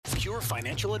Pure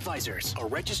Financial Advisors, a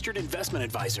registered investment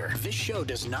advisor. This show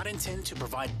does not intend to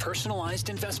provide personalized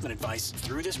investment advice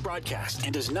through this broadcast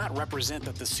and does not represent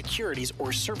that the securities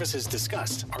or services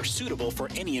discussed are suitable for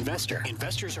any investor.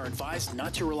 Investors are advised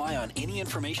not to rely on any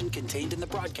information contained in the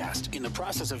broadcast in the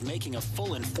process of making a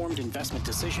full informed investment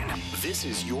decision. This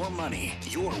is Your Money,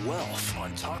 Your Wealth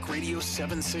on Talk Radio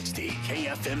 760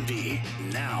 KFMB.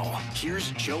 Now,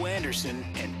 here's Joe Anderson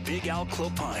and Big Al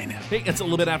Clopine. Hey, it's a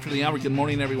little bit after the hour. Good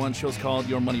morning, everyone. Show's called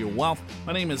Your Money, Your Wealth.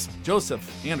 My name is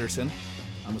Joseph Anderson.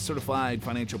 I'm a certified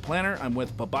financial planner. I'm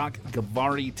with Babak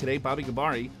Gavari today. Bobby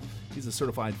Gavari, he's a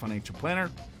certified financial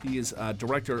planner. He is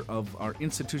director of our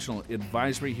institutional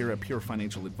advisory here at Pure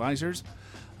Financial Advisors.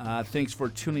 Thanks for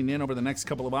tuning in over the next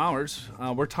couple of hours.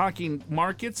 We're talking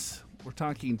markets, we're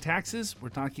talking taxes, we're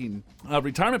talking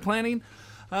retirement planning,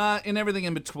 and everything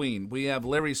in between. We have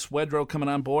Larry Swedroe coming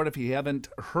on board. If you haven't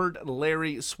heard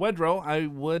Larry Swedroe, I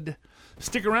would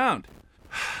stick around.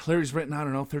 Larry's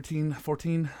written, 13,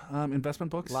 14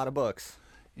 investment books. A lot of books.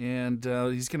 And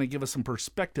he's going to give us some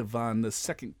perspective on the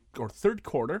second or third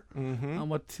quarter, on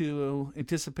what to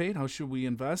anticipate, how should we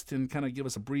invest, and kind of give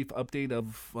us a brief update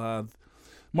of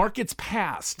markets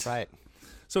past. Right.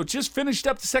 So just finished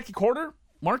up the second quarter.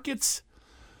 Markets,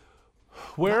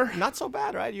 where? Not so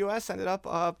bad, right? U.S. ended up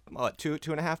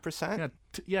 2.5%.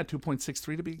 Yeah,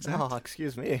 2.63 to be exact. Oh,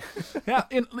 excuse me. Yeah,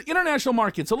 in international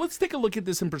markets. So let's take a look at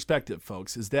this in perspective,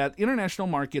 folks. Is that international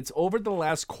markets over the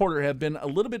last quarter have been a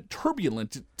little bit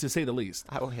turbulent, to say the least.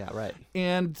 Oh, yeah, right.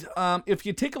 And if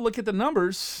you take a look at the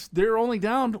numbers, they're only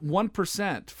down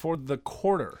 1% for the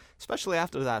quarter. Especially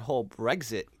after that whole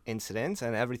Brexit incident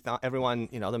and everyone,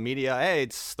 the media, hey,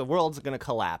 the world's going to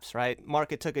collapse, right?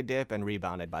 Market took a dip and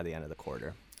rebounded by the end of the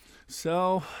quarter.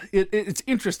 So it's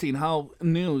interesting how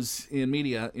news and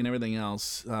media and everything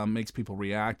else makes people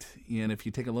react. And if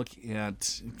you take a look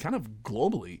at kind of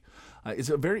globally, it's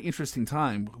a very interesting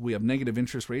time. We have negative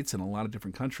interest rates in a lot of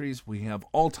different countries. We have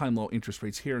all-time low interest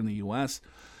rates here in the U.S.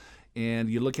 And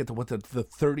you look at what the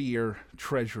 30-year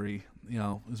Treasury,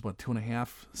 is what, 2.5,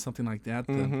 something like that.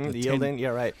 The yielding, yeah,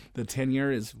 right. The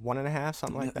 10-year is 1.5,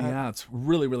 something like that. Yeah, it's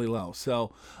really, really low.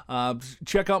 So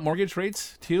check out mortgage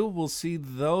rates too. We'll see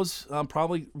those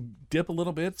probably dip a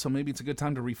little bit. So maybe it's a good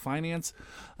time to refinance.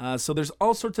 So there's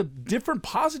all sorts of different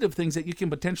positive things that you can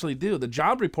potentially do. The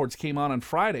job reports came out on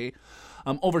Friday.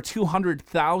 Over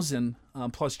 200,000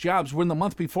 plus jobs. When the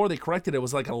month before they corrected, it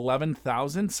was like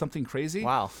 11,000, something crazy.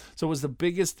 Wow. So it was the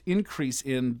biggest increase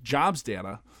in jobs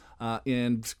data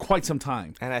in quite some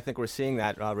time. And I think we're seeing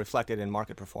that reflected in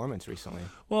market performance recently.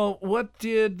 Well, what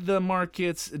did the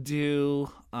markets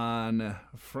do on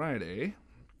Friday?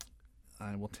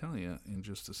 I will tell you in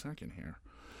just a second here.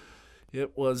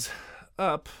 It was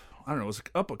up, it was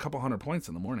up a couple hundred points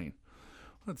in the morning.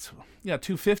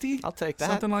 250. I'll take that.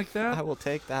 Something like that. I will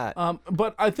take that.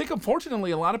 But I think, unfortunately,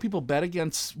 a lot of people bet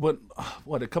against what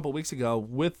a couple of weeks ago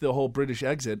with the whole British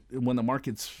exit, when the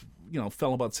markets,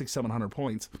 fell about 600-700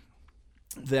 points.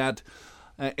 And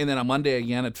then on Monday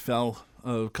again, it fell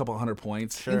a couple hundred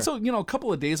points. Sure. And so, a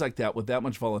couple of days like that with that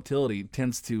much volatility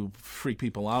tends to freak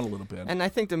people out a little bit. And I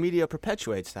think the media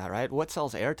perpetuates that, right? What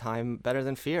sells airtime better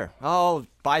than fear? Oh,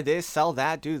 buy this, sell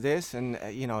that, do this, and,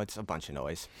 it's a bunch of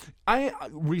noise. I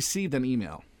received an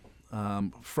email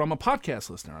from a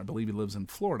podcast listener. I believe he lives in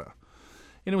Florida.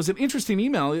 And it was an interesting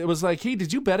email. It was like, hey,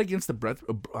 did you bet against the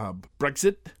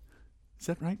Brexit? Is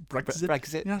that right?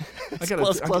 Brexit? Yeah.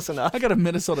 Close enough. I got a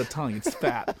Minnesota tongue. It's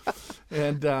fat.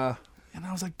 And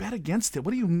I was like, bet against it.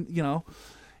 What do you?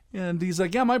 And he's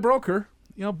like, yeah, my broker,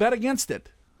 bet against it.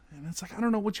 And it's like, I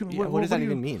don't know what you... Yeah, what does that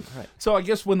even mean? Right. So I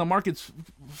guess when the markets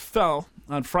fell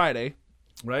on Friday,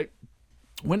 right,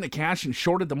 went to cash and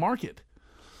shorted the market.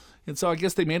 And so I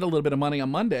guess they made a little bit of money on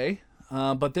Monday.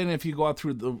 But then if you go out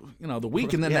through the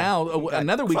week, and then now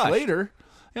another week later,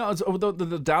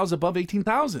 the Dow's above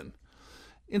 18,000.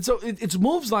 And so it's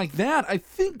moves like that, I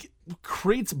think,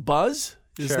 creates buzz.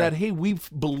 Is Sure. that, hey, we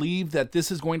believe that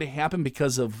this is going to happen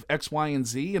because of X, Y, and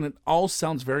Z, and it all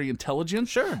sounds very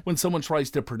intelligent when someone tries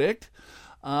to predict.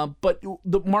 But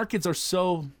the markets are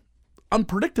so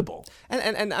unpredictable.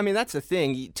 And I mean, that's the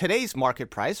thing. Today's market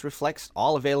price reflects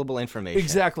all available information.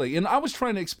 Exactly. And I was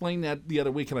trying to explain that the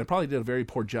other week, and I probably did a very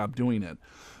poor job doing it,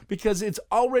 because it's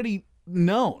already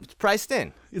known. It's priced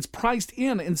in. It's priced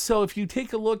in. And so if you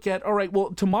take a look at, all right,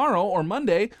 well, tomorrow or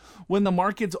Monday, when the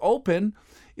markets open,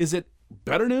 is it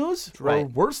better news or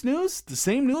worse news, the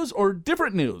same news or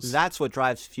different news? That's what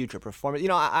drives future performance.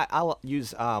 I'll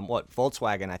use what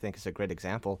Volkswagen, I think, is a great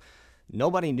example.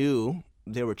 Nobody knew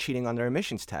they were cheating on their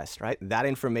emissions test, right? That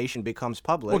information becomes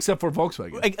public. Well, except for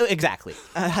Volkswagen. Exactly.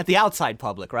 The outside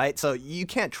public, right? So you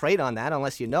can't trade on that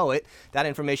unless you know it. That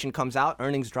information comes out,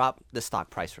 earnings drop, the stock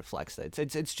price reflects it.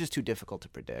 It's just too difficult to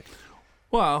predict.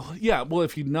 Well, yeah. Well,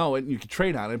 if you know it, you can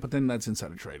trade on it, but then that's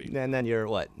insider trading. And then you're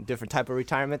what? Different type of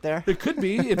retirement there? It could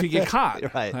be if you get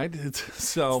caught. Right.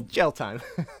 It's jail time.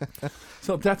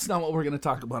 So that's not what we're going to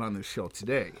talk about on this show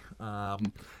today.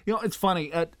 It's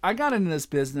funny. I got into this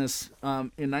business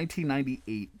in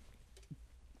 1998,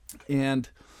 and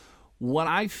what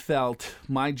I felt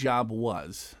my job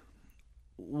was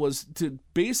to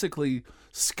basically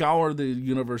scour the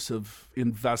universe of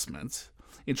investments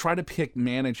and try to pick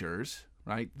managers,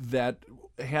 right, that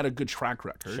had a good track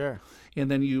record. Sure.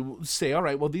 And then you say, all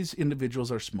right, well, these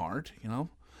individuals are smart,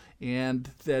 and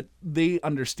that they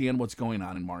understand what's going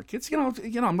on in markets.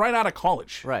 I'm right out of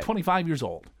college, right. 25 years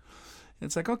old.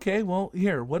 It's like, okay, well,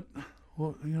 here, what's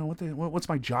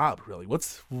my job really?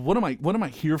 What am I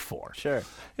here for? Sure.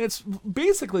 It's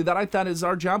basically that I thought is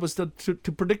our job was to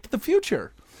predict the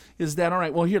future. Is that all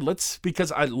right? Well, here,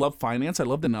 because I love finance, I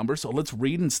love the numbers, so let's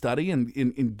read and study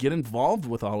and get involved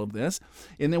with all of this.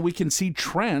 And then we can see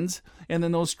trends, and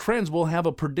then those trends will have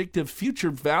a predictive future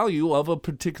value of a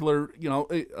particular,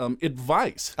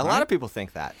 advice. A lot of people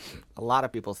think that.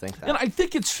 And I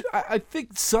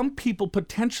think some people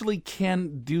potentially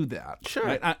can do that. Sure.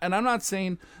 Right? And I'm not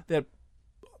saying that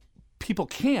people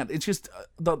can't. It's just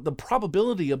the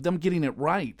probability of them getting it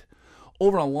right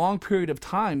over a long period of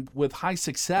time with high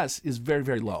success is very,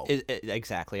 very low.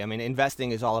 Exactly. I mean,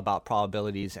 investing is all about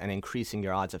probabilities and increasing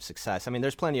your odds of success. I mean,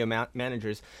 there's plenty of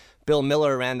managers. Bill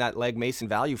Miller ran that Legg Mason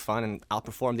Value Fund and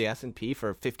outperformed the S&P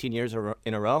for 15 years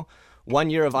in a row.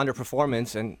 1 year of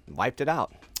underperformance and wiped it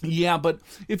out. Yeah, but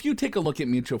if you take a look at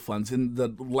mutual funds and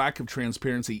the lack of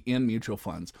transparency in mutual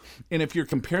funds, and if you're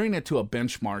comparing it to a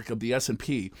benchmark of the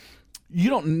S&P, you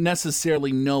don't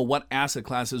necessarily know what asset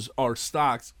classes or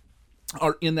stocks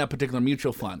are in that particular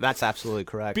mutual fund. That's absolutely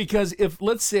correct. Because if,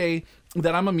 let's say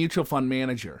that I'm a mutual fund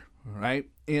manager, right,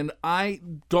 and I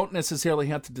don't necessarily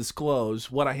have to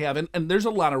disclose what I have, and there's a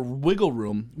lot of wiggle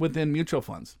room within mutual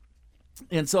funds.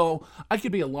 And so I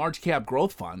could be a large cap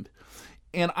growth fund,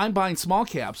 and I'm buying small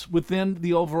caps within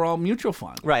the overall mutual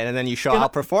fund. Right, and then you show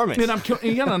outperformance.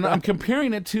 And I'm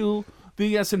comparing it to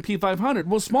the S&P 500.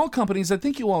 Well, small companies, I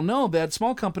think you all know that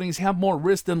small companies have more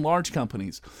risk than large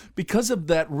companies. Because of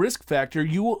that risk factor,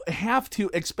 you have to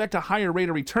expect a higher rate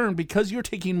of return because you're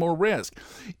taking more risk.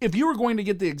 If you were going to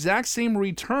get the exact same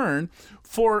return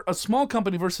for a small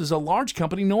company versus a large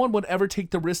company, no one would ever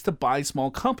take the risk to buy a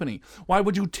small company. Why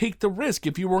would you take the risk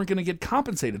if you weren't going to get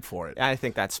compensated for it? I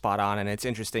think that's spot on, and it's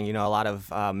interesting. A lot of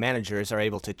managers are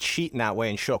able to cheat in that way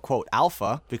and show, quote,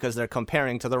 alpha because they're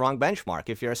comparing to the wrong benchmark.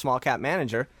 If you're a small cap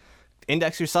manager,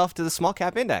 index yourself to the small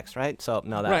cap index, right? So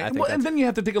no, that right. I think and then you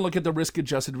have to take a look at the risk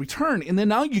adjusted return, and then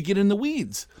now you get in the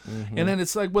weeds. Mm-hmm. And then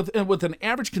it's like with an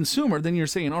average consumer, then you're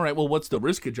saying, all right, well, what's the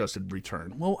risk adjusted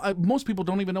return? Well, most people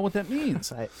don't even know what that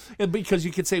means. Right. Because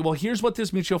you could say, well, here's what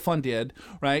this mutual fund did,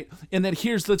 right? And then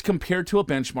let's compare to a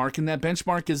benchmark, and that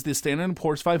benchmark is the Standard &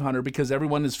 Poor's 500 because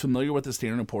everyone is familiar with the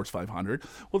Standard & Poor's 500.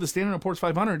 Well, the Standard & Poor's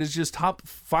 500 is just top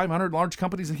 500 large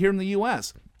companies here in the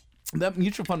U.S. That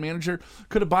mutual fund manager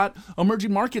could have bought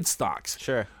emerging market stocks.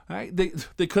 Sure. Right?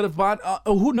 They could have bought,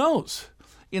 who knows?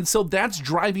 And so that's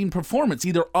driving performance,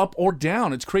 either up or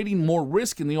down. It's creating more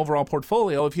risk in the overall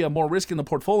portfolio. If you have more risk in the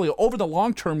portfolio, over the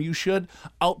long term, you should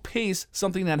outpace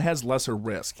something that has lesser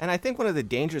risk. And I think one of the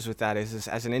dangers with that is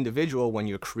as an individual, when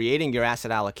you're creating your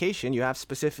asset allocation, you have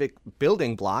specific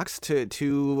building blocks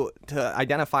to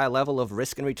identify a level of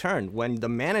risk and return. When the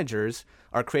managers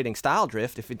are creating style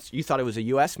drift, if you thought it was a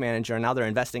U.S. manager and now they're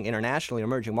investing internationally in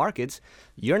emerging markets,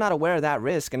 you're not aware of that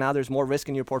risk, and now there's more risk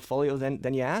in your portfolio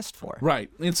than you asked for. Right.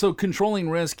 And so controlling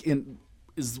risk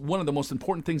is one of the most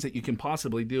important things that you can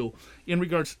possibly do in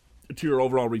regards to your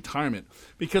overall retirement,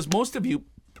 because most of you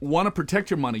want to protect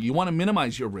your money. You want to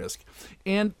minimize your risk.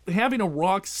 And having a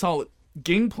rock-solid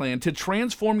game plan to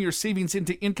transform your savings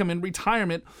into income in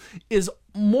retirement is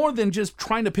more than just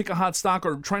trying to pick a hot stock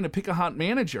or trying to pick a hot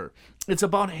manager. It's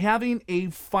about having a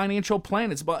financial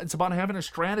plan. It's about having a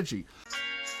strategy.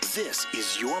 This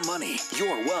is Your Money,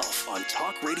 Your Wealth on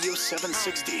Talk Radio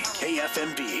 760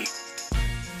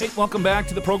 KFMB. Hey, welcome back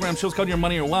to the program. Show's called Your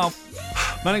Money, Your Wealth.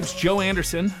 My name's Joe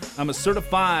Anderson. I'm a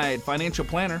certified financial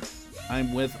planner.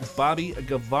 I'm with Bobby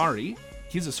Gavari.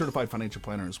 He's a certified financial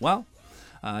planner as well.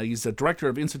 He's the director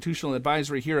of institutional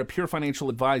advisory here at Pure Financial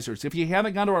Advisors. If you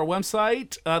haven't gone to our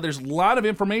website, there's a lot of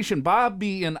information.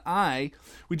 Bobby and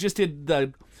we just did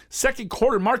the second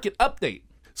quarter market update.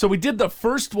 So we did the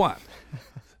first one.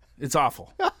 It's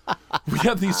awful. we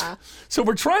have these. So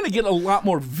we're trying to get a lot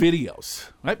more videos,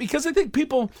 right? Because I think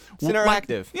people It's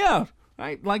interactive. yeah,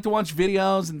 right, like to watch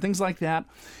videos and things like that.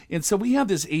 And so we have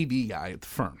this AV guy at the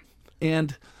firm,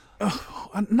 and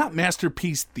not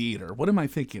Masterpiece Theater. What am I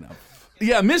thinking of?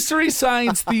 Yeah, Mystery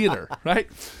Science Theater, right?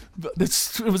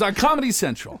 It was on Comedy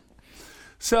Central.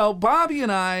 So Bobby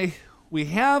and I, we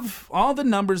have all the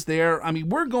numbers there. I mean,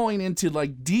 we're going into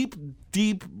like deep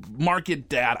market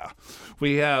data.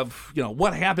 We have,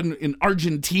 what happened in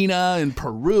Argentina and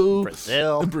Peru,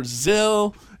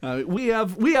 Brazil. We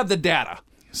have the data.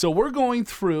 So we're going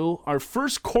through our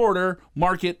first quarter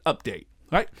market update,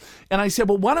 right? And I said,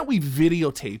 well, why don't we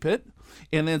videotape it?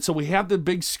 And then so we have the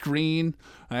big screen,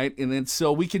 right? And then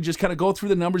so we can just kind of go through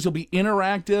the numbers. It'll be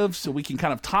interactive, so we can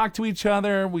kind of talk to each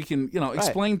other. We can,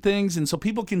 explain things, and so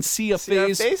people can see face our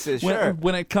faces,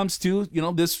 when it comes to,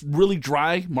 this really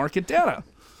dry market data.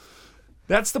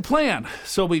 That's the plan.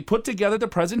 So we put together the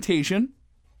presentation,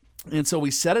 and so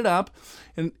we set it up,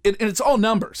 and it's all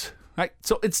numbers. Right?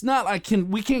 So it's not,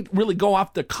 we can't really go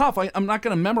off the cuff. I'm not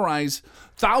going to memorize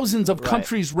thousands of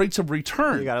countries' rates of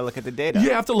return. You got to look at the data.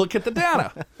 You have to look at the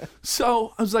data.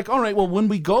 So I was like, all right, well, when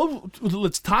we go,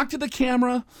 let's talk to the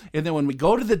camera. And then when we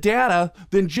go to the data,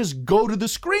 then just go to the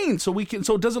screen so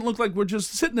it doesn't look like we're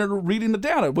just sitting there reading the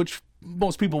data, which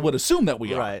most people would assume that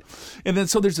we are. Right. And then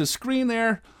so there's a screen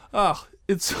there.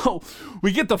 So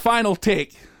we get the final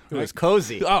take. It was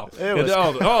cozy.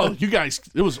 You guys,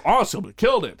 it was awesome. It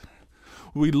killed it.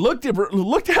 We looked at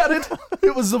it.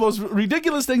 It was the most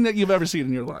ridiculous thing that you've ever seen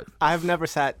in your life. I've never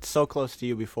sat so close to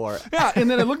you before. Yeah, and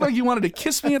then it looked like you wanted to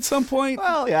kiss me at some point.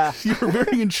 Well, yeah. You were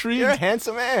very intrigued. You're a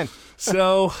handsome man.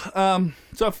 So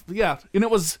yeah, and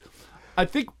it was, I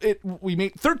think we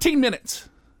made 13 minutes.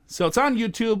 So it's on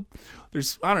YouTube.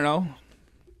 There's, I don't know,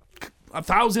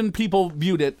 1,000 people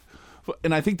viewed it,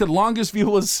 and I think the longest view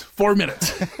was 4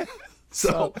 minutes.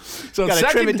 So gotta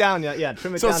trim it down. Yeah,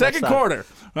 trim it down. So second quarter,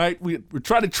 right? We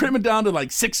try to trim it down to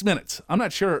like 6 minutes. I'm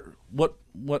not sure what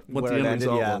the end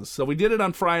result was. So we did it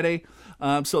on Friday.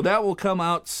 So that will come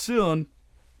out soon.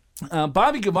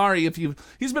 Bobby Gavari,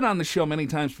 he's been on the show many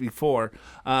times before,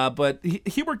 but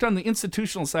he worked on the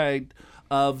institutional side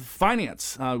of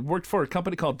finance. Worked for a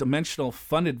company called Dimensional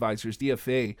Fund Advisors,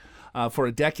 DFA, for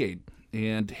a decade,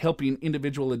 and helping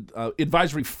individual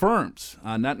advisory firms,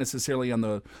 not necessarily on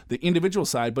the individual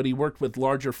side, but he worked with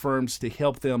larger firms to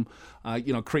help them,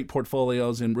 create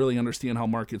portfolios and really understand how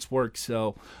markets work.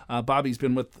 So Bobby's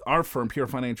been with our firm, Pure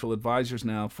Financial Advisors,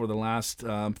 now for the last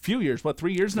few years.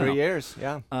 3 years now? 3 years,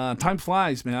 yeah. Time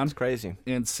flies, man. It's crazy.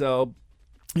 And so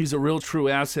he's a real true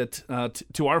asset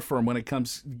to our firm when it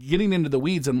comes getting into the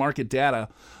weeds and market data,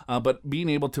 but being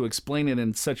able to explain it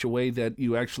in such a way that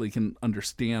you actually can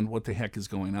understand what the heck is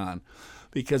going on.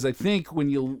 Because I think when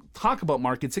you talk about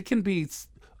markets, it can be,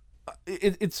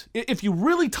 it's if you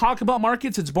really talk about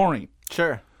markets, it's boring.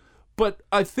 Sure. But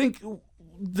I think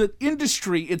the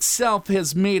industry itself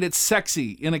has made it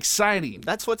sexy and exciting.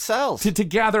 That's what sells. To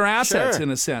gather assets, Sure.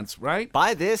 in a sense, right?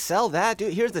 Buy this, sell that.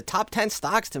 Dude, here's the top 10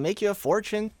 stocks to make you a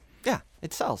fortune. Yeah,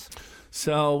 it sells.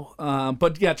 So,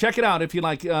 but yeah, check it out if you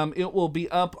like. It will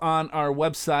be up on our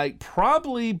website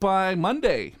probably by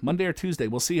Monday or Tuesday.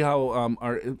 We'll see how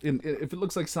if it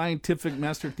looks like scientific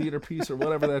master theater piece or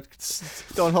whatever that.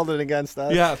 Don't hold it against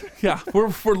us. Yeah, we're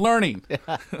learning.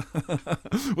 Yeah.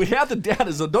 We have the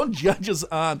data, so don't judge us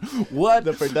on what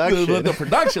the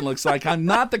production looks like. I'm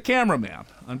not the cameraman.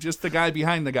 I'm just the guy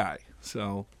behind the guy.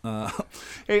 So,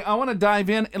 hey, I want to dive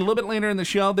in a little bit later in the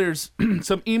show. There's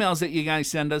some emails that you guys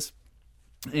send us,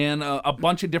 and a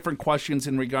bunch of different questions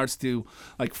in regards to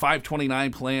like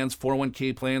 529 plans,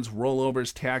 401k plans,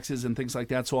 rollovers, taxes, and things like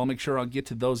that. So I'll make sure I'll get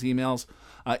to those emails.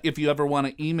 If you ever want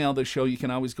to email the show, you can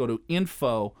always go to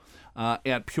info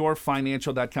at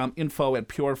purefinancial.com, info at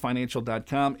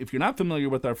purefinancial.com. If you're not familiar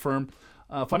with our firm,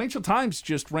 Financial Times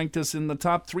just ranked us in the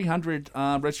top 300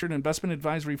 registered investment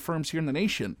advisory firms here in the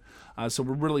nation. So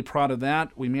we're really proud of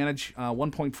that. We manage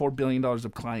 $1.4 billion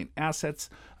of client assets.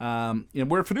 And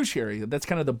we're a fiduciary. That's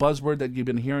kind of the buzzword that you've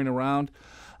been hearing around.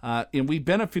 And we've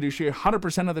been a fiduciary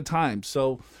 100% of the time.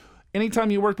 So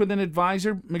anytime you work with an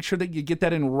advisor, make sure that you get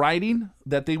that in writing,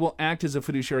 that they will act as a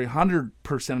fiduciary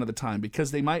 100% of the time,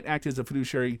 because they might act as a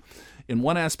fiduciary in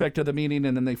one aspect of the meeting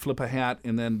and then they flip a hat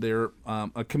and then they're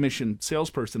a commissioned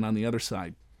salesperson on the other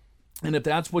side. And if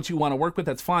that's what you want to work with,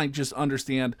 that's fine. Just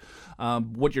understand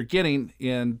what you're getting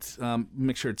and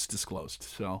make sure it's disclosed.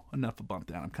 So enough about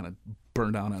that. I'm kind of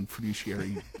burned out on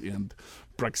fiduciary and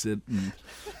Brexit and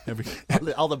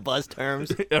everything. All the buzz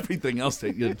terms. Everything else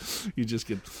that you just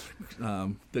get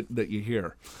that you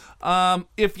hear.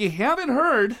 If you haven't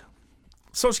heard,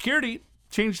 Social Security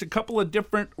changed a couple of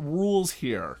different rules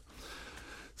here.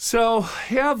 So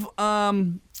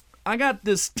I got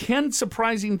this 10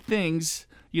 surprising things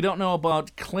you don't know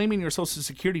about claiming your Social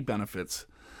Security benefits.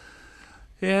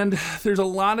 And there's a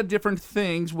lot of different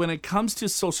things when it comes to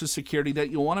Social Security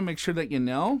that you want to make sure that you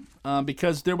know,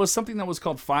 because there was something that was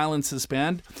called file and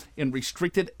suspend and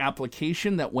restricted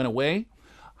application that went away.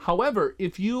 However,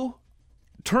 if you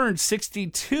turned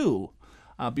 62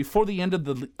 before the end of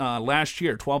the last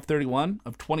year, 12/31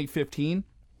 of 2015,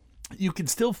 you can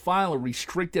still file a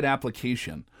restricted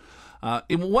application.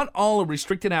 And what all a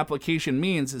restricted application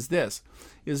means is this,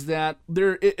 is that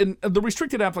the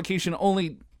restricted application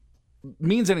only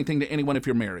means anything to anyone if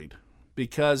you're married,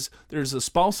 because there's a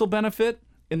spousal benefit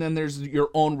and then there's your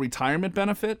own retirement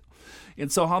benefit.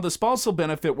 And so how the spousal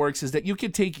benefit works is that you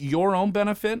can take your own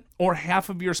benefit or half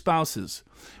of your spouse's.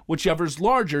 Whichever's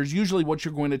larger is usually what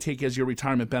you're going to take as your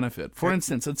retirement benefit. For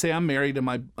instance, let's say I'm married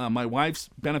and my wife's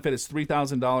benefit is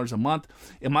 $3,000 a month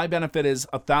and my benefit is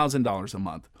 $1,000 a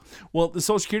month. Well, the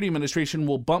Social Security Administration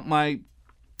will bump my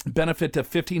benefit to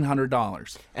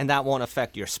 $1,500. And that won't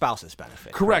affect your spouse's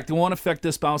benefit. Correct. It won't affect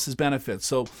the spouse's benefit.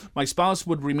 So my spouse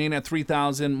would remain at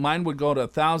 $3,000. Mine would go to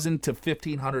 $1,000 to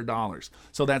 $1,500.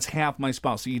 So that's half my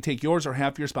spouse. So you take yours or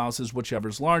half your spouse's,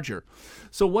 whichever's larger.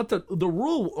 So what the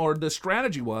rule or the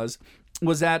strategy was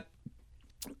that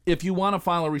if you want to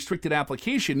file a restricted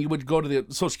application, you would go to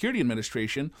the Social Security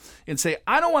Administration and say,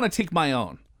 I don't want to take my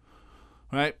own,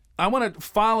 right? I want to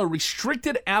file a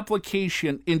restricted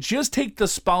application and just take the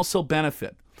spousal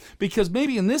benefit, because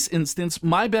maybe in this instance,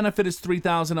 my benefit is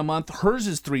 $3,000 a month, hers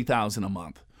is $3,000 a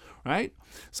month, right?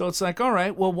 So it's like, all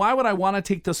right, well, why would I want to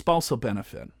take the spousal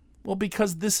benefit? Well,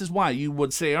 because this is why. You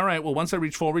would say, all right, well, once I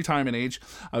reach full retirement age,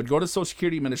 I would go to Social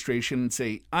Security Administration and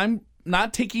say, I'm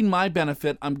not taking my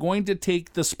benefit. I'm going to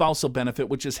take the spousal benefit,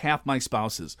 which is half my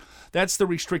spouse's. That's the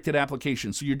restricted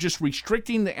application. So you're just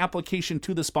restricting the application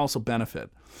to the spousal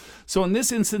benefit. So in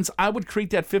this instance, I would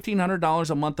create that $1,500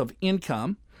 a month of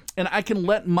income, and I can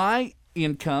let my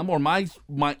income or my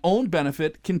own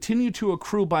benefit continue to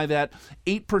accrue by that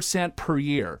 8% per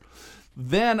year.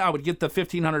 Then I would get the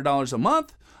 $1,500 a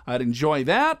month. I'd enjoy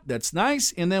that. That's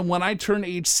nice. And then when I turn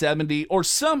age 70 or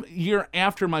some year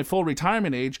after my full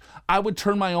retirement age, I would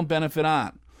turn my own benefit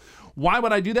on. Why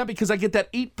would I do that? Because I get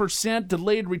that 8%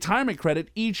 delayed retirement credit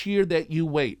each year that you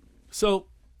wait. So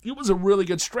it was a really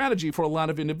good strategy for a lot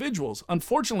of individuals.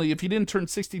 Unfortunately, if you didn't turn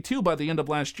 62 by the end of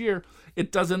last year,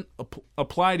 it doesn't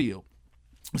apply to you.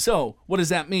 So what does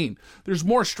that mean? There's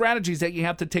more strategies that you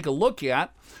have to take a look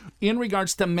at in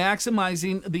regards to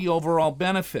maximizing the overall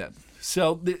benefit.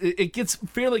 So it gets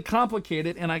fairly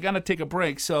complicated, and I got to take a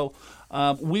break. So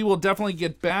we will definitely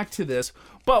get back to this.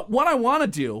 But what I want to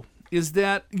do is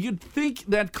that you'd think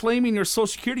that claiming your Social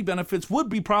Security benefits would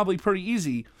be probably pretty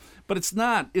easy, but it's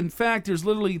not. In fact, there's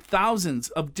literally thousands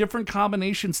of different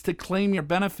combinations to claim your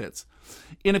benefits.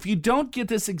 And if you don't get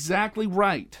this exactly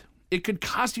right, it could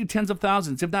cost you tens of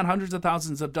thousands, if not hundreds of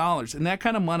thousands of dollars. And that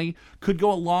kind of money could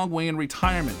go a long way in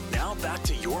retirement. Now back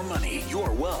to Your Money,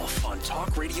 Your Wealth on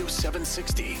Talk Radio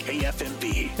 760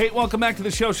 KFMB. Hey, welcome back to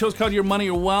the show. Show's called Your Money,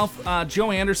 Your Wealth.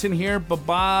 Joe Anderson here.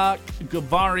 Babak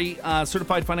Gavari,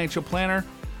 certified financial planner,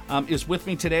 is with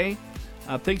me today.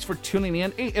 Thanks for tuning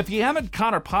in. Hey, if you haven't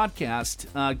caught our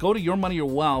podcast, go to Your Money, Your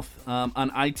Wealth on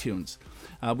iTunes.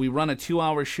 We run a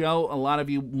 2-hour show. A lot of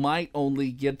you might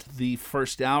only get the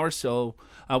first hour, so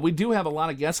we do have a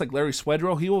lot of guests like Larry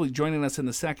Swedrow. He will be joining us in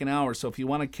the second hour, so if you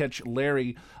want to catch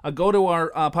Larry, go to our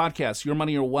podcast, Your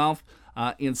Money, Your Wealth,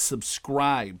 and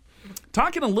subscribe.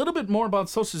 Talking a little bit more about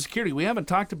Social Security. We haven't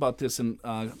talked about this in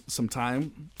some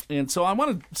time, and so I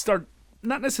want to start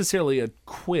not necessarily a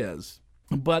quiz,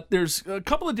 but there's a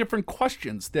couple of different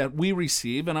questions that we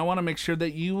receive, and I want to make sure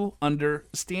that you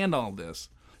understand all this.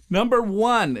 Number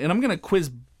one, and I'm going to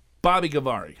quiz Bobby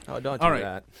Gavari. Oh, don't do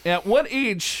that. At what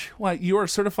age, you are a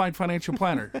certified financial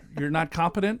planner. You're not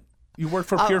competent? You work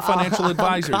for Pure Financial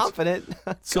Advisors. I'm confident.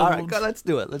 So, all right, let's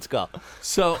do it. Let's go.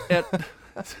 So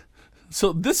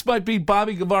this might be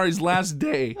Bobby Gavari's last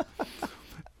day.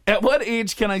 At what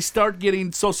age can I start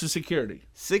getting Social Security?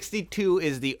 62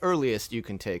 is the earliest you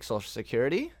can take Social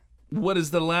Security. What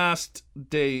is the last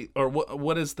day, or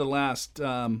what is the last...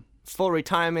 Full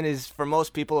retirement is, for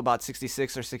most people, about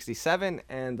 66 or 67,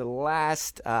 and the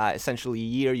last, essentially,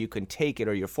 year you can take it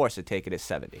or you're forced to take it is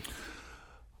 70.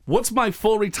 What's my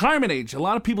full retirement age? A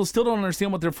lot of people still don't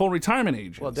understand what their full retirement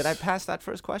age is. Well, did I pass that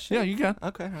first question? Yeah, you got it.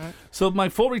 Okay, all right. So my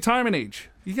full retirement age.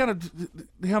 You got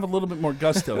to have a little bit more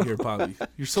gusto here, Bobby.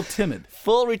 You're so timid.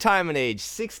 Full retirement age,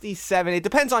 67. It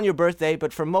depends on your birthday,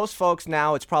 but for most folks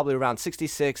now, it's probably around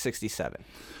 66, 67.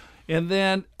 And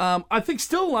then I think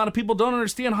still a lot of people don't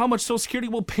understand how much Social Security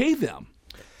will pay them.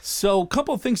 So a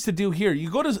couple of things to do here.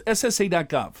 You go to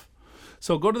SSA.gov.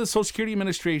 So go to the Social Security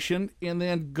Administration and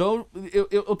then go.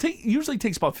 Usually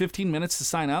takes about 15 minutes to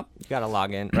sign up. You got to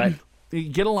log in, right? You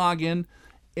get a login.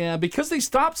 And because they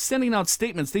stopped sending out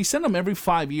statements, they send them every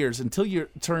 5 years until you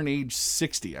turn age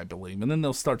 60, I believe. And then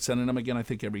they'll start sending them again, I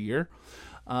think, every year.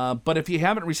 But if you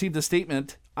haven't received a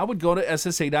statement, I would go to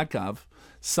SSA.gov,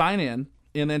 sign in,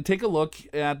 and then take a look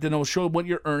at, then it'll show what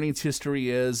your earnings history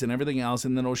is and everything else,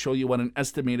 and then it'll show you what an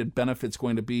estimated benefit's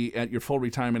going to be at your full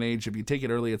retirement age if you take it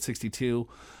early at 62,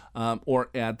 or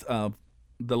at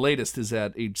the latest is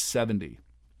at age 70.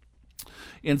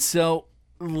 And so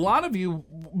a lot of you,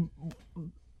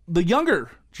 the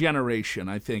younger generation,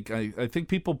 I think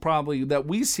people probably that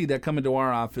we see that come into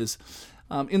our office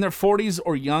in their 40s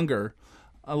or younger,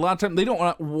 a lot of times they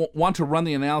don't want to run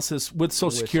the analysis with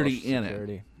Social Security in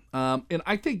it. And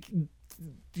I think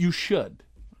you should,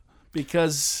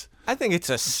 because I think it's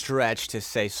a stretch to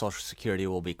say Social Security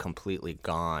will be completely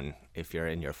gone if you're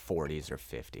in your 40s or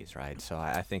 50s, right? So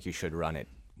I think you should run it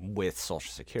with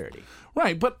Social Security.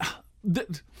 Right, but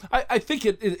I think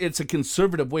it's a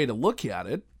conservative way to look at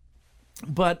it.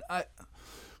 But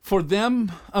for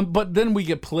them, but then we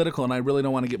get political, and I really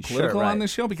don't want to get political on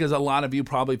this show because a lot of you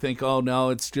probably think, oh, no,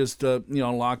 it's just a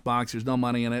lockbox, there's no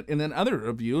money in it. And then other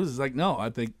of you is like, no, I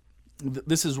think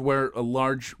this is where a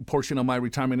large portion of my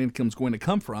retirement income is going to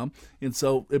come from, and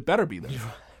so it better be there.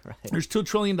 Right. There's $2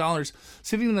 trillion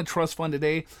sitting in the trust fund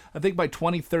today. I think by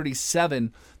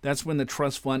 2037, that's when the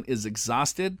trust fund is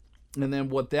exhausted. And then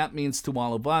what that means to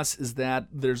all of us is that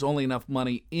there's only enough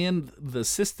money in the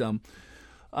system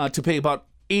to pay about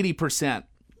 80%,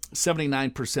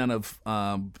 79%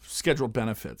 of scheduled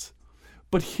benefits.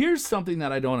 But here's something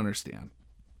that I don't understand.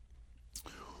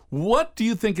 What do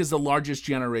you think is the largest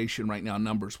generation right now,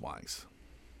 numbers-wise?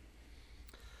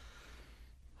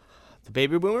 The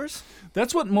baby boomers?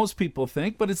 That's what most people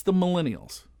think, but it's the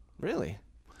millennials. Really?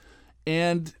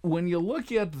 And when you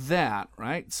look at that,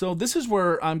 right, so this is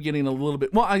where I'm getting a little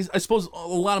bit, well, I suppose a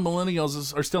lot of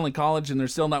millennials are still in college and they're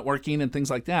still not working and things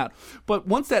like that. But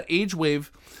once that age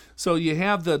wave, so you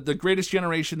have the greatest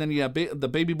generation, then you have the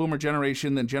baby boomer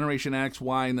generation, then Generation X,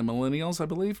 Y, and the millennials, I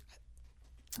believe.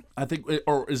 I think,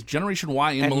 or is Generation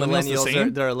Y and millennials the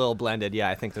same? They're a little blended. Yeah,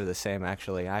 I think they're the same,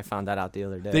 actually. I found that out the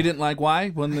other day. They didn't like Y?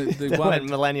 When when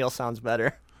millennial sounds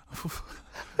better.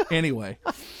 Anyway,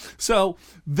 so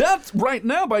that right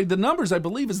now, by the numbers, I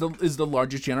believe is the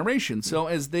largest generation. So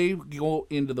as they go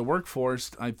into the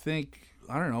workforce, I think,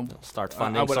 I don't know. They'll start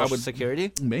funding Social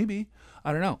Security? Maybe.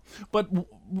 I don't know. But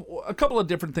a couple of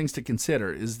different things to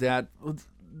consider is that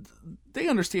they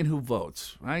understand who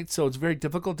votes, right? So it's very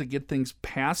difficult to get things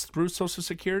passed through Social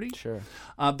Security. Sure.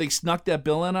 They snuck that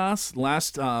bill in us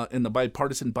in the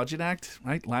Bipartisan Budget Act,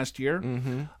 right, last year.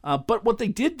 Mm-hmm. But what they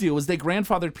did do is they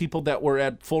grandfathered people that were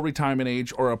at full retirement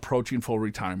age or approaching full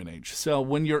retirement age. So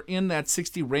when you're in that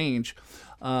 60 range,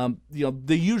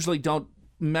 they usually don't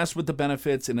mess with the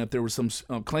benefits, and if there were some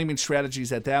claiming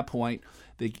strategies at that point,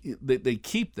 they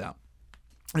keep them.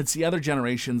 It's the other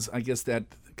generations, I guess, that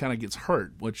kind of gets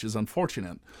hurt, which is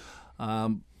unfortunate,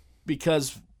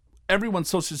 because everyone's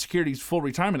Social Security's full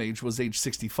retirement age was age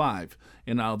 65,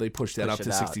 and now they pushed that up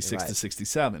to 66 to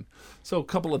 67. So a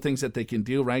couple of things that they can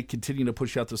do, right? Continue to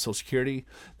push out the Social Security.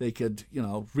 They could,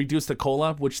 reduce the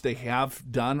COLA, which they have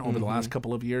done over the last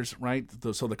couple of years, right?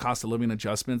 So the cost of living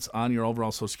adjustments on your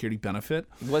overall Social Security benefit.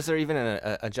 Was there even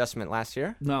an adjustment last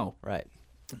year? No. Right.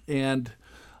 And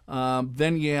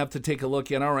then you have to take a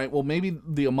look at, all right, well, maybe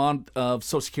the amount of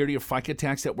Social Security or FICA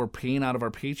tax that we're paying out of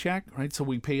our paycheck, right? So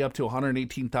we pay up to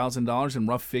 $118,000 in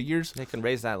rough figures. They can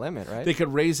raise that limit, right? They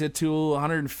could raise it to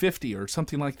 $150,000 or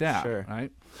something like that, sure.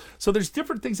 Right? So there's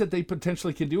different things that they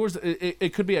potentially can do.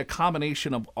 It could be a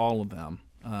combination of all of them.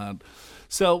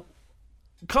 So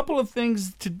a couple of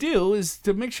things to do is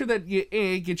to make sure that you,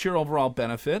 get your overall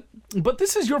benefit. But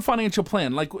this is your financial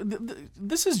plan. Like,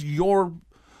 this is your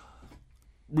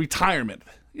retirement.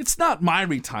 It's not my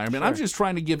retirement. Sure. I'm just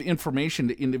trying to give information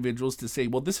to individuals to say,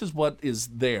 well, this is what is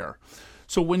there.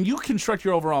 So when you construct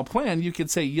your overall plan, you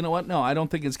could say, you know what? No, I don't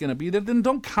think it's going to be there. Then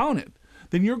don't count it.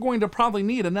 Then you're going to probably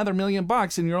need another $1 million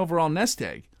in your overall nest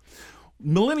egg.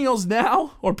 Millennials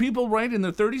now, or people right in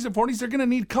their 30s and 40s, they're going to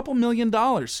need a couple $1 million,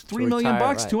 $3 million,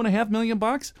 right. $2.5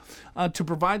 million to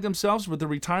provide themselves with a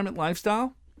retirement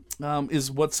lifestyle, is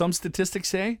what some statistics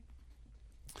say.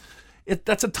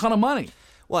 That's a ton of money.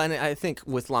 Well, and I think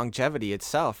with longevity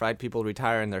itself, right, people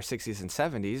retire in their 60s and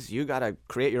 70s. You got to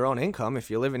create your own income. If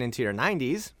you're living into your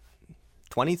 90s,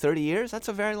 20, 30 years, that's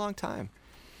a very long time.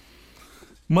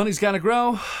 Money's got to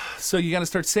grow. So you got to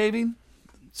start saving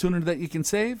sooner that you can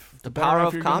save. The better power off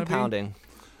of you're gonna be. compounding.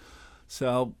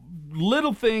 So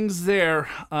little things there,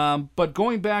 but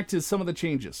going back to some of the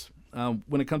changes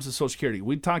when it comes to Social Security,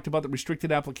 we talked about the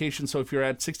restricted application. So if you're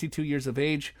at 62 years of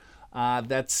age,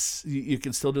 you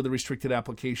can still do the restricted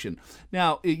application.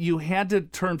 Now, you had to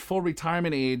turn full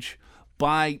retirement age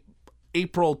by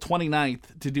April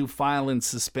 29th to do file and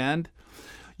suspend.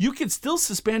 You can still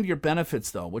suspend your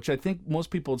benefits, though, which I think most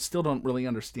people still don't really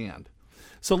understand.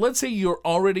 So let's say you're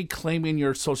already claiming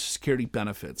your Social Security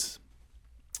benefits.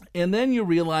 And then you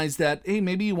realize that, hey,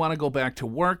 maybe you want to go back to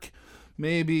work.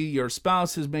 Maybe your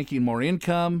spouse is making more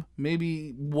income.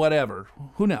 Maybe whatever.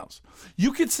 Who knows?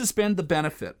 You could suspend the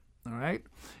benefit, all right?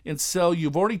 And so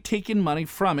you've already taken money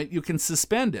from it. You can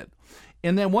suspend it.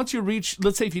 And then once you reach,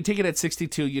 let's say if you take it at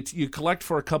 62, you collect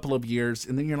for a couple of years,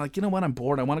 and then you're like, you know what, I'm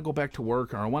bored. I want to go back to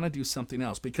work, or I want to do something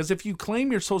else. Because if you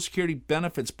claim your Social Security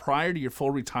benefits prior to your full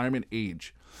retirement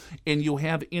age, and you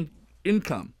have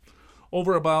income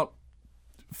over about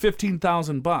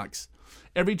 $15,000.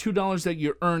 Every $2 that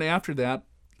you earn after that,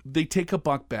 they take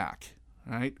 $1 back.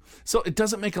 Right? So it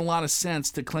doesn't make a lot of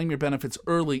sense to claim your benefits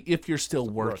early if you're still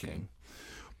working.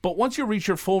 But once you reach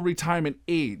your full retirement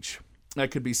age, that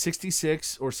could be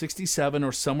 66 or 67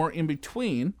 or somewhere in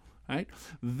between, right?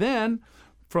 Then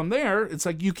from there, it's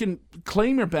like you can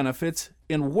claim your benefits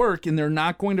and work, and they're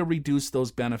not going to reduce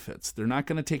those benefits. They're not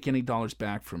going to take any dollars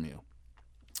back from you.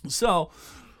 So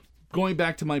going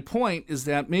back to my point is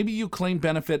that maybe you claim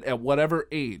benefit at whatever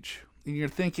age, and you're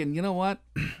thinking, you know what?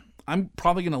 I'm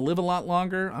probably going to live a lot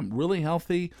longer. I'm really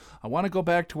healthy. I want to go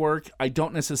back to work. I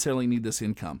don't necessarily need this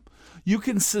income. You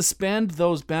can suspend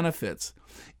those benefits.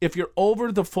 If you're over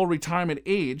the full retirement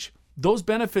age, those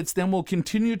benefits then will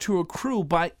continue to accrue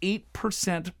by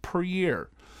 8% per year.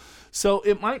 So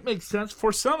it might make sense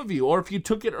for some of you, or if you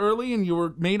took it early and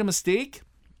you made a mistake,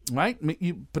 right?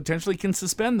 You potentially can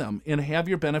suspend them and have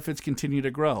your benefits continue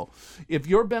to grow. If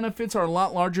your benefits are a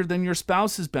lot larger than your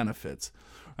spouse's benefits,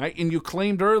 right, and you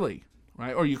claimed early,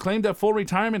 right, or you claimed at full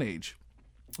retirement age,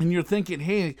 and you're thinking,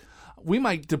 hey, we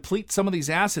might deplete some of these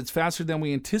assets faster than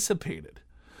we anticipated,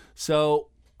 so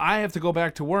I have to go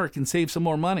back to work and save some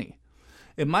more money.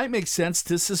 It might make sense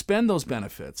to suspend those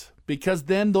benefits, because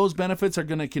then those benefits are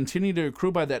going to continue to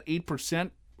accrue by that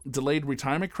 8% delayed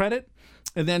retirement credit,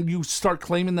 and then you start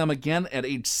claiming them again at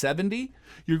age 70,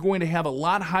 you're going to have a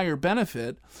lot higher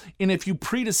benefit. And if you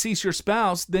predecease your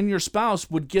spouse, then your spouse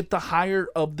would get the higher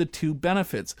of the two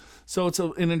benefits. So it's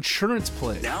an insurance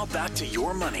play. Now back to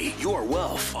Your Money, Your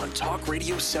Wealth on Talk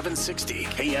Radio 760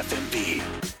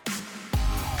 KFMB.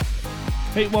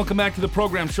 Hey, welcome back to the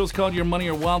program. Show's called Your Money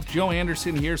or Wealth. Joe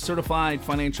Anderson here, certified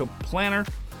financial planner.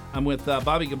 I'm with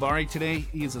Bobby Gabari today.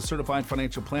 He's a certified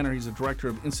financial planner. He's a director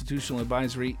of institutional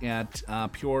advisory at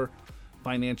Pure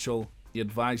Financial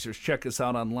Advisors. Check us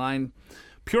out online,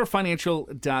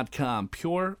 purefinancial.com,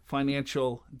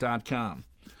 purefinancial.com.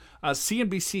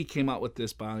 CNBC came out with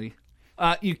this, Bobby.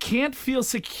 You can't feel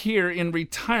secure in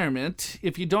retirement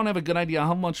if you don't have a good idea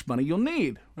how much money you'll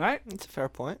need, right? That's a fair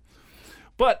point.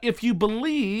 But if you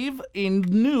believe a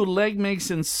new Legg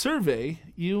Mason survey,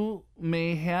 you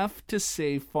may have to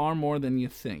save far more than you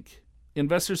think.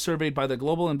 Investors surveyed by the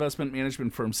global investment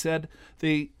management firm said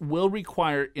they will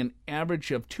require an average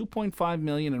of $2.5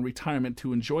 million in retirement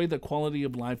to enjoy the quality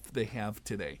of life they have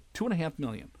today. $2.5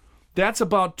 million. That's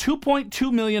about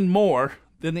 $2.2 million more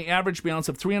than the average balance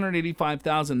of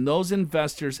 $385,000 those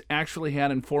investors actually had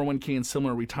in 401k and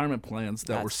similar retirement plans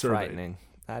that were surveyed. Frightening.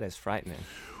 That is frightening.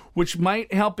 Which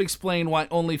might help explain why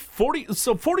only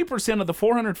 40% of the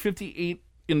 458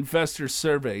 investors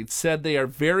surveyed said they are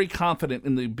very confident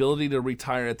in the ability to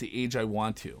retire at the age I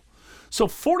want to. So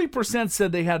 40%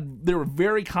 said they were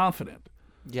very confident.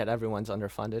 Yet everyone's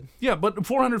underfunded. Yeah, but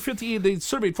they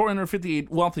surveyed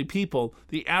 458 wealthy people.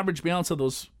 The average balance of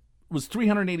those was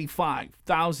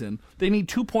 $385,000. They need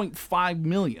 $2.5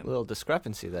 million. A little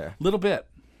discrepancy there. Little bit.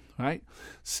 Right?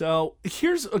 So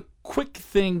here's a quick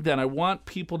thing that I want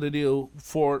people to do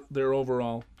for their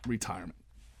overall retirement.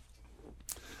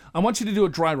 I want you to do a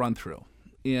dry run through.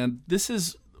 And this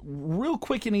is real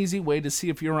quick and easy way to see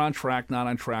if you're on track, not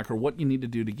on track, or what you need to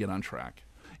do to get on track.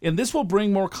 And this will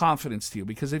bring more confidence to you,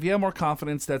 because if you have more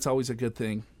confidence, that's always a good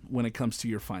thing when it comes to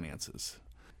your finances.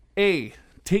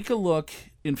 Take a look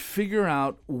and figure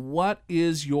out what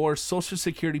is your Social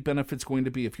Security benefits going to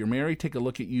be. If you're married, take a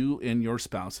look at you and your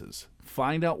spouses.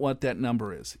 Find out what that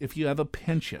number is. If you have a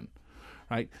pension,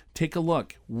 right, take a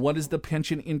look. What is the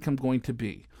pension income going to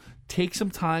be? Take some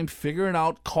time, figure it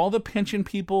out, call the pension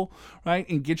people, right,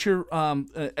 and get your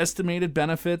estimated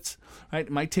benefits, right?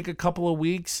 It might take a couple of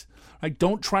weeks, Right?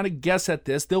 Don't try to guess at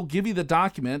this. They'll give you the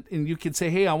document, and you can say,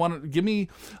 hey, I want to give me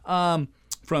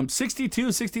from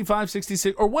 62, 65,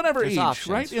 66, or whatever There's age,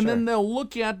 options, right? And then they'll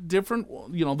look at different,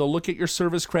 they'll look at your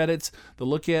service credits. They'll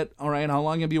look at, all right, how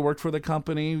long have you worked for the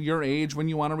company, your age, when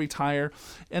you want to retire.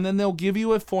 And then they'll give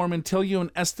you a form and tell you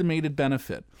an estimated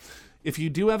benefit. If you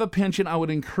do have a pension, I would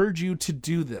encourage you to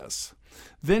do this.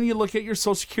 Then you look at your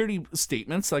Social Security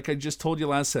statements, like I just told you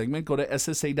last segment. Go to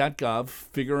SSA.gov,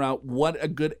 figure out what a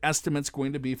good estimate's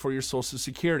going to be for your Social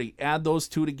Security. Add those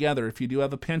two together if you do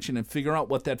have a pension and figure out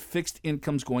what that fixed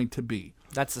income's going to be.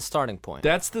 That's the starting point.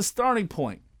 That's the starting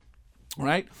point,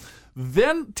 right?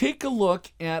 Then take a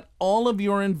look at all of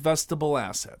your investable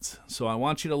assets. So I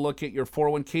want you to look at your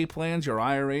 401k plans, your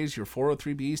IRAs, your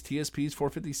 403bs, TSPs,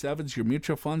 457s, your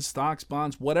mutual funds, stocks,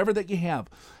 bonds, whatever that you have.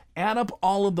 Add up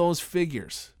all of those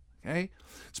figures, okay?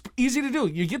 It's easy to do.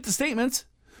 You get the statements,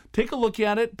 take a look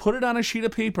at it, put it on a sheet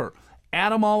of paper,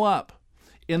 add them all up.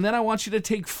 And then I want you to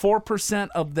take 4%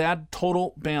 of that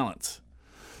total balance.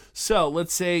 So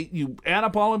let's say you add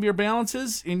up all of your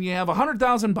balances and you have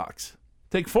 $100,000.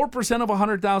 Take 4% of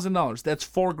 $100,000. That's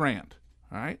 $4,000,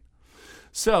 all right?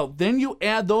 So then you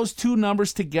add those two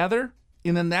numbers together,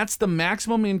 and then that's the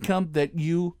maximum income that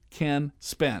you can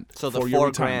spend. So the for your $4,000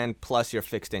 retirement. plus your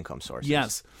fixed income sources.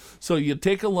 Yes. So you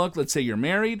take a look. Let's say you're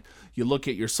married. You look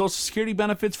at your Social Security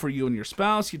benefits for you and your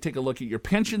spouse. You take a look at your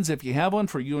pensions if you have one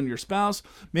for you and your spouse.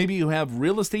 Maybe you have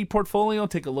real estate portfolio.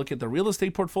 Take a look at the real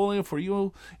estate portfolio for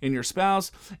you and your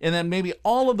spouse. And then maybe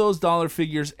all of those dollar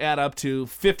figures add up to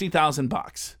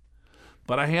 $50,000.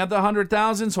 But I had the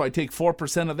 $100,000, so I take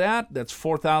 4% of that. That's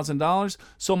 $4,000.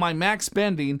 So my max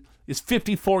spending is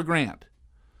 $54,000.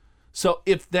 So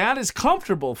if that is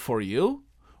comfortable for you,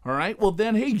 all right, well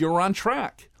then, hey, you're on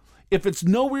track. If it's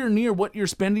nowhere near what you're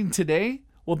spending today,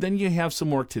 well then you have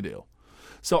some work to do.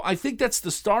 So I think that's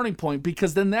the starting point,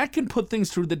 because then that can put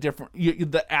things through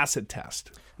the asset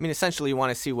test. I mean, essentially, you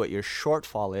want to see what your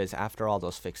shortfall is after all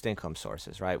those fixed income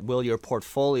sources, right? Will your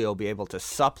portfolio be able to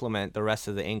supplement the rest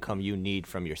of the income you need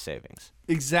from your savings?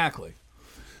 Exactly.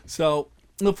 So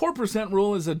the 4%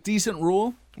 rule is a decent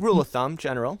rule. Rule of thumb,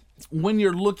 general. When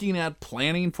you're looking at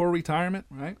planning for retirement,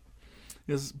 right?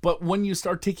 But when you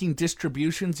start taking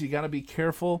distributions, you got to be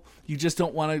careful. You just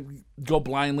don't want to go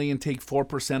blindly and take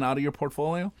 4% out of your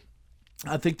portfolio.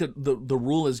 I think that the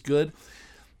rule is good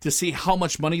to see how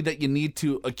much money that you need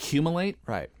to accumulate.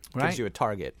 Right. Right? Gives you a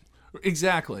target.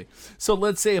 Exactly. So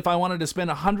let's say if I wanted to spend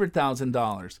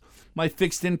 $100,000, my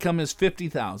fixed income is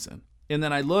 $50,000. And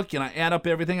then I look and I add up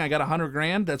everything. I got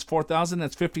 $100,000. That's $4,000.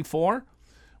 That's $54,000.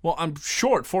 Well, I'm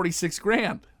short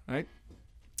 $46,000, right?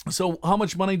 So how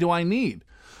much money do I need?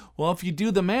 Well, if you do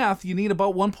the math, you need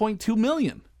about $1.2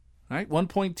 million, right?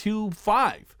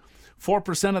 1.25.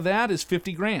 4% of that is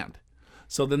 $50,000.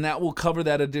 So then that will cover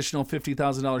that additional $50,000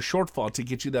 shortfall to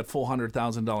get you that full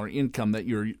 $100,000 income that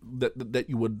that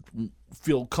you would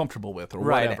feel comfortable with, or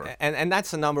whatever. Right, and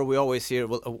that's the number we always hear.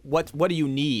 Well, what do you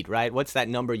need, right? What's that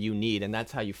number you need? And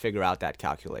that's how you figure out that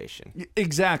calculation.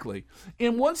 Exactly.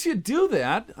 And once you do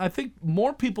that, I think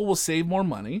more people will save more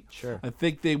money. Sure. I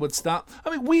think they would stop.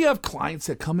 I mean, we have clients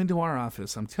that come into our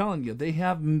office. I'm telling you,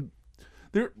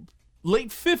 they're late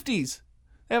 50s.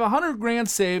 They have $100,000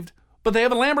 saved, but they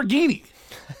have a Lamborghini.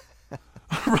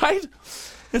 Right?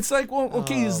 It's like, well,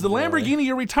 okay, is the Lamborghini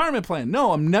your retirement plan?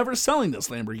 No, I'm never selling this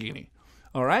Lamborghini.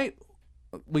 All right?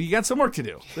 Well, you got some work to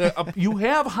do. You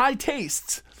have high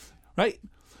tastes, right?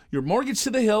 You're mortgaged to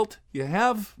the hilt. You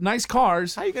have nice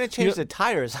cars. How are you going to change the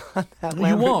tires on that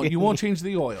Lamborghini? You won't change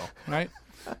the oil, right?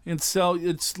 And so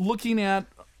it's looking at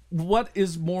what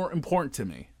is more important to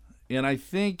me. And I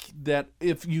think that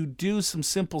if you do some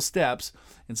simple steps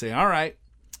and say, all right,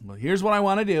 well, here's what I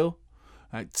want to do.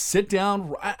 Sit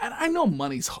down. I know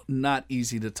money's not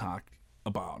easy to talk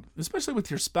about, especially with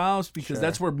your spouse, because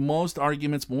that's where most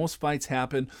arguments, most fights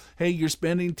happen. Hey, you're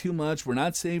spending too much. We're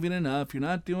not saving enough. You're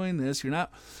not doing this. You're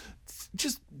not.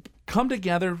 Just come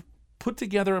together, put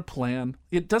together a plan.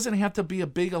 It doesn't have to be a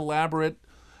big, elaborate.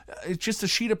 It's just a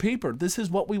sheet of paper. This is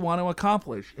what we want to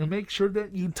accomplish. And make sure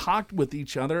that you talk with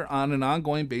each other on an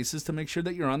ongoing basis to make sure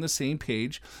that you're on the same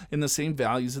page and the same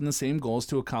values and the same goals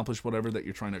to accomplish whatever that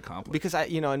you're trying to accomplish. Because,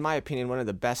 in my opinion, one of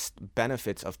the best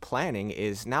benefits of planning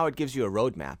is now it gives you a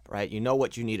roadmap, right? You know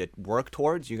what you need to work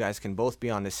towards. You guys can both be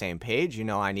on the same page. You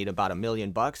know, I need about $1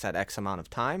 million at X amount of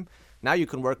time. Now you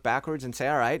can work backwards and say,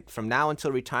 all right, from now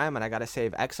until retirement, I got to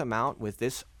save X amount with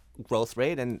this growth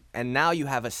rate, and now you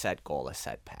have a set goal, a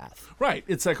set path. Right.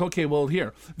 It's like, okay, well,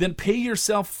 here, then pay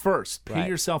yourself first. Pay Right.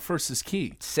 yourself first is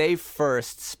key. Save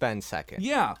first, spend second.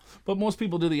 Yeah, but most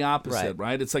people do the opposite,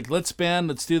 right? It's like, let's spend,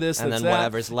 let's do this, And let's then that,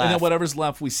 whatever's and then left. whatever's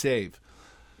left we save.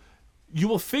 You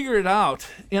will figure it out.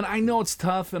 And I know it's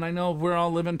tough, and I know we're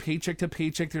all living paycheck to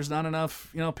paycheck. There's not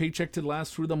enough, paycheck to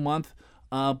last through the month.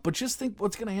 But just think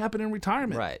what's going to happen in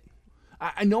retirement. Right.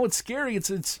 I know it's scary.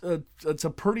 It's a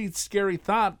pretty scary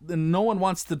thought, and no one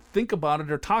wants to think about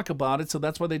it or talk about it, so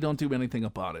that's why they don't do anything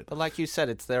about it. But like you said,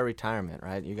 it's their retirement,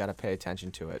 right? You got to pay attention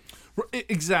to it.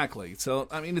 Exactly. So,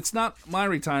 I mean, it's not my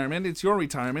retirement, it's your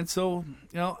retirement. So,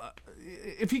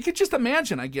 if you could just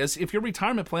imagine, I guess, if your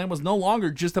retirement plan was no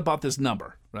longer just about this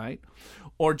number, right?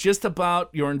 Or just about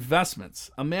your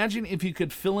investments. Imagine if you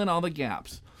could fill in all the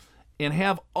gaps and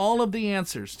have all of the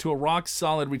answers to a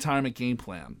rock-solid retirement game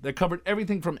plan that covered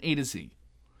everything from A to Z.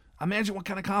 Imagine what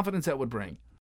kind of confidence that would bring.